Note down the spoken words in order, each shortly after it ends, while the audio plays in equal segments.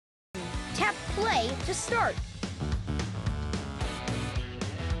play to start.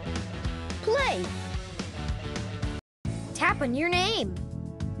 Play. Tap on your name.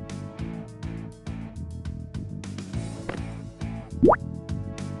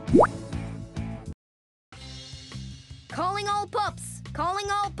 Calling all pups! Calling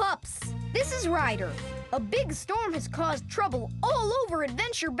all pups! This is Ryder. A big storm has caused trouble all over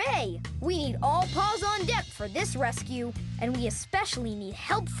Adventure Bay. We need all paws on deck for this rescue, and we especially need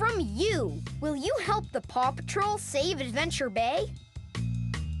help from you. Will you help the Paw Patrol save Adventure Bay?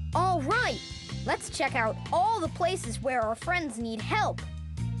 All right, let's check out all the places where our friends need help.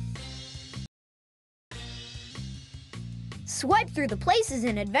 Swipe through the places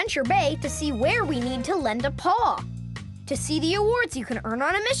in Adventure Bay to see where we need to lend a paw. To see the awards you can earn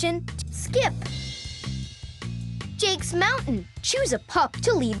on a mission, skip. Jake's Mountain. Choose a pup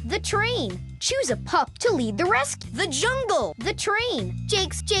to lead the train. Choose a pup to lead the rescue. The jungle. The train.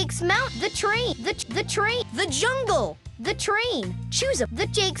 Jake's Mountain. The train. The train. The jungle. The train. Choose a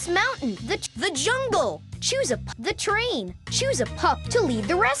Jake's Mountain. The jungle. Choose the train. Choose a pup to lead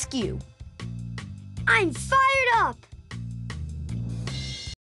the rescue. I'm fired up.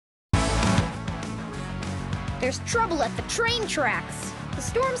 There's trouble at the train tracks. The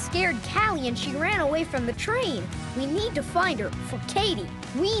storm scared Callie and she ran away from the train. We need to find her for Katie.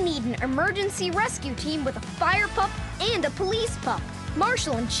 We need an emergency rescue team with a fire pup and a police pup.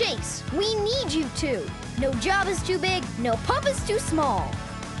 Marshall and Chase, we need you two. No job is too big, no pup is too small.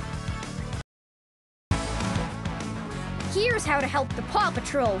 Here's how to help the Paw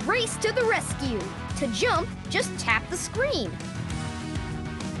Patrol race to the rescue. To jump, just tap the screen.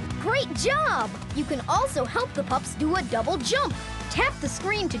 Great job! You can also help the pups do a double jump. Tap the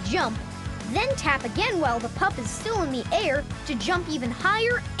screen to jump, then tap again while the pup is still in the air to jump even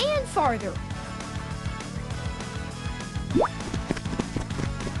higher and farther.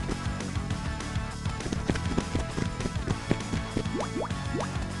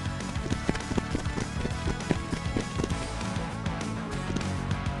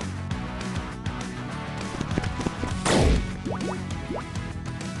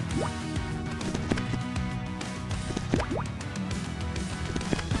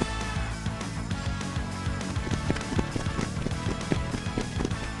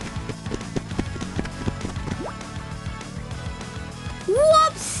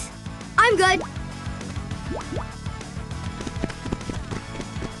 Whoops! I'm good.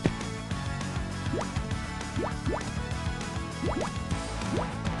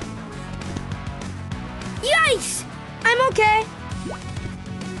 Yikes! I'm okay.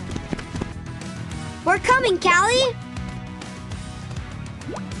 We're coming, Callie.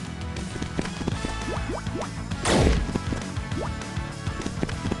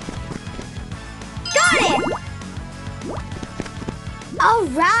 Got it! All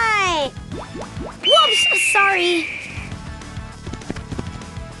right! Whoops! Sorry.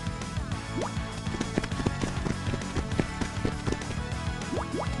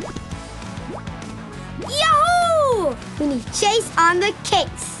 Yahoo! We need Chase on the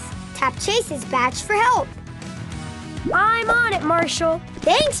case. Tap Chase's badge for help. I'm on it, Marshall.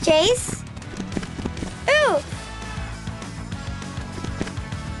 Thanks, Chase. Ooh!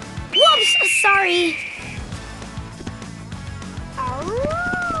 Whoops! Sorry.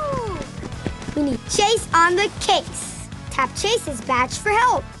 We need Chase on the case. Tap Chase's badge for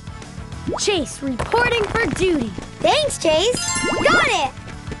help. Chase reporting for duty. Thanks, Chase. Got it!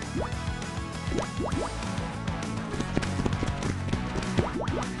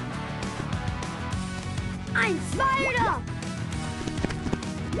 I'm fired up!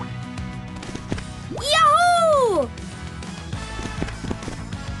 Yahoo!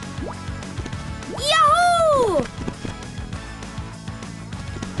 Yahoo!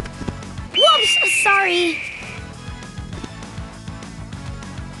 Whoops! Sorry.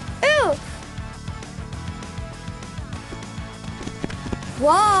 Ooh!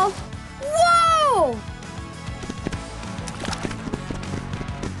 Whoa! Whoa!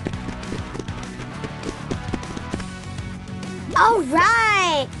 All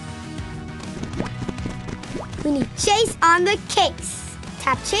right! We need Chase on the case.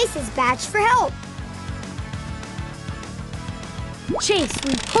 Tap Chase's badge for help. Chase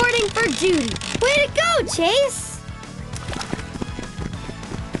reporting for duty. Way to go, Chase!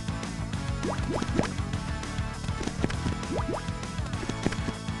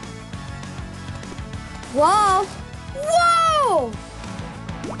 Whoa! Whoa!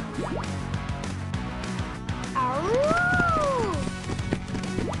 Ow!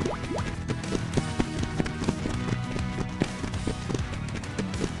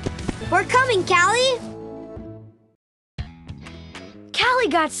 We're coming, Callie! Callie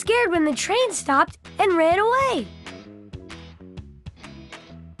got scared when the train stopped and ran away.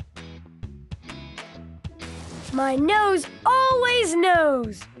 My nose always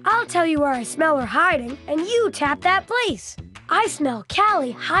knows. I'll tell you where I smell her hiding, and you tap that place. I smell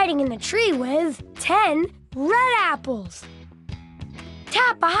Callie hiding in the tree with 10 red apples.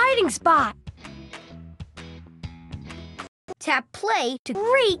 Tap a hiding spot. Tap play to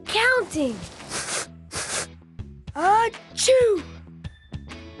Great counting. Achoo!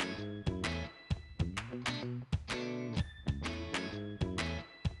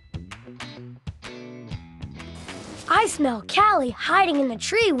 I smell Callie hiding in the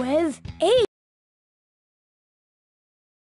tree with 8